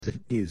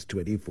News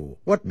 24.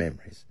 What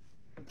memories?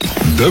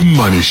 The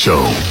Money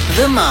Show.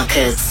 The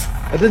markets.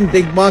 I didn't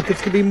think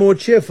markets could be more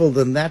cheerful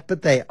than that,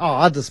 but they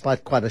are,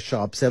 despite quite a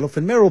sharp sell-off.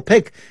 And Meryl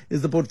Peck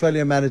is the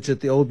portfolio manager at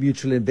the Old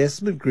Mutual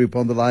Investment Group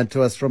on the line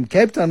to us from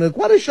Cape Town. And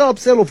quite a sharp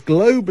sell-off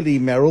globally,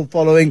 Meryl,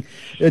 following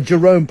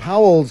Jerome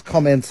Powell's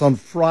comments on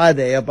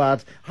Friday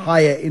about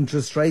higher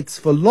interest rates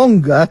for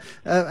longer.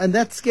 And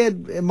that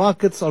scared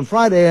markets on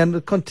Friday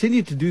and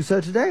continued to do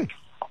so today.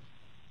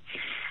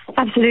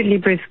 Absolutely,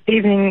 Bruce. Good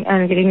evening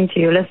and good evening to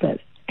your listeners.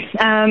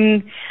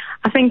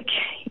 I think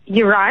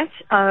you're right.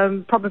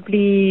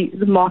 Probably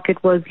the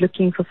market was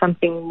looking for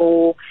something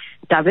more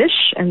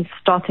dovish and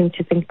starting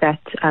to think that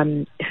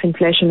if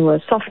inflation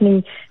was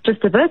softening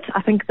just a bit,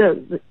 I think a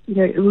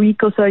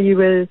week or so you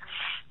were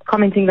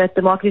commenting that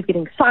the market is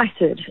getting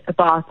excited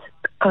about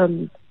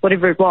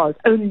whatever it was,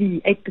 only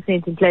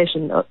 8%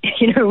 inflation.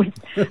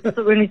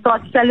 So when we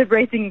start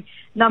celebrating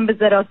numbers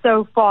that are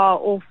so far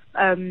off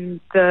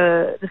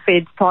the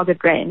Fed's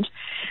target range,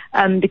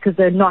 because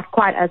they're not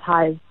quite as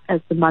high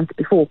as the month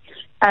before.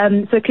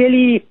 So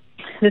clearly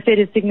the Fed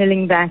is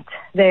signaling that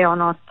they are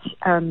not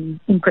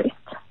impressed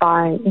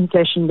by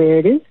inflation where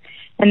it is,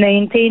 and they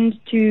intend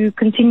to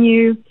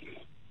continue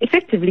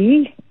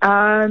effectively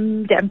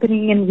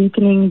dampening and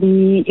weakening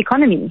the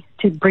economy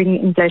to bring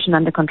inflation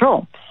under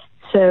control.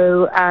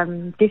 So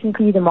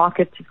definitely the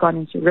market has gone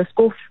into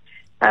risk-off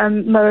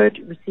mode.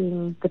 We're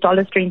seeing the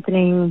dollar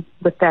strengthening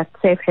with that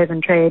safe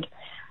haven trade.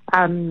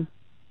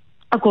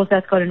 Of course,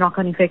 that's got a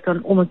knock-on effect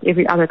on almost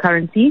every other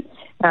currency.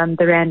 The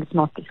rand has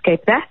not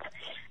escaped that.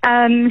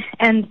 And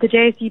the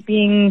JSE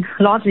being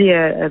largely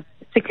a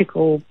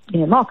cyclical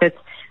market,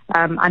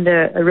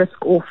 under a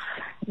risk-off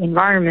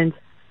environment,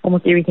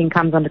 almost everything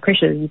comes under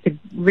pressure. You could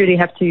really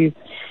have to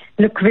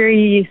look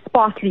very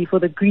sparsely for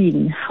the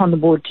green on the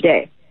board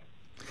today.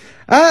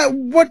 The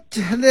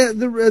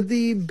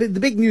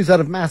big news out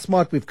of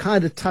Massmart, we've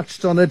kind of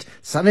touched on it.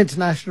 Sun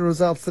International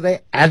results today,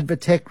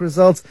 Advotech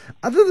results.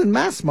 Other than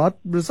Massmart,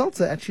 results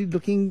are actually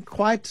looking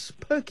quite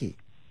perky.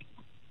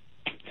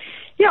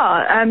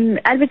 Yeah,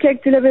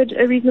 Advotech delivered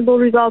a reasonable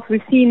result.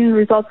 We've seen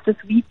results this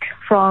week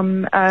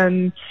from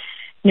some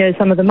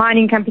of the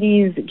mining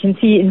companies. You can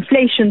see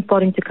inflation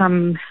starting to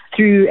come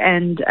through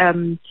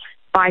and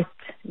bite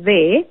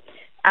there.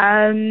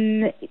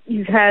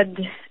 You've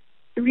had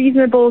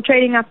reasonable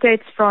trading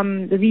updates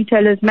from the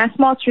retailers.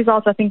 Massmart's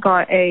results, I think,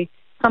 are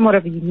somewhat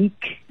of a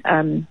unique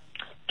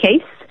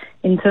case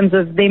in terms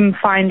of them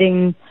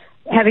having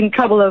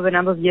trouble over a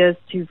number of years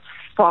to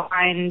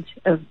find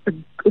a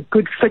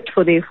good fit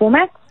for their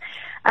format.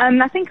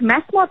 I think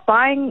Massmart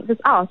buying this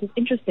out is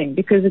interesting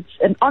because it's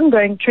an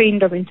ongoing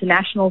trend of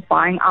international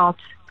buying out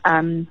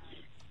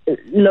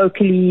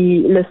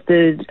locally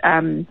listed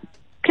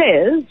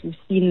players. We've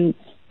seen,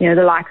 the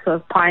likes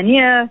of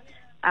Pioneer.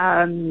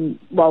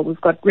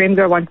 We've got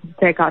Remgro wanting to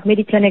take out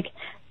Mediclinic.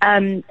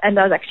 And I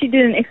was actually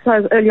doing an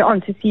exercise earlier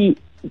on to see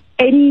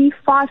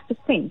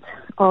 85%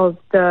 of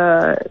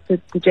the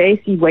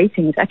JSE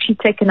weighting is actually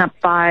taken up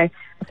by,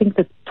 I think,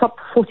 the top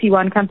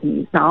 41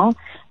 companies now.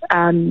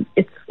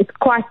 It's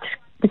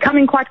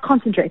becoming quite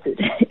concentrated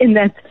in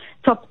that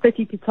top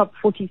 30 to top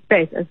 40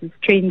 space as this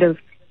trend of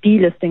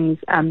delistings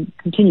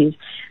continues.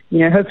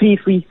 Hopefully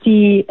if we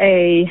see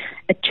a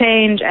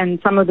change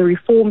and some of the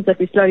reforms that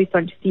we're slowly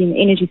starting to see in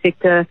the energy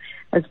sector,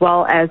 as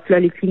well as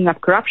slowly cleaning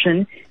up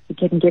corruption, we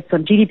can get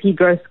some GDP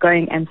growth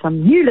going and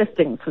some new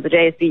listings for the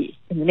JSE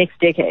in the next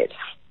decade.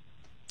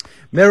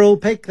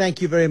 Meryl Peck,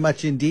 thank you very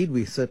much indeed.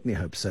 We certainly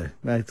hope so.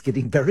 It's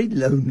getting very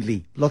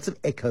lonely. Lots of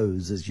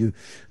echoes as you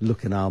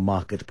look in our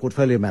market.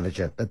 Portfolio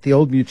manager at the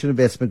Old Mutual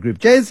Investment Group.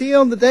 JSE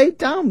on the day,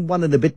 down 1 and a bit.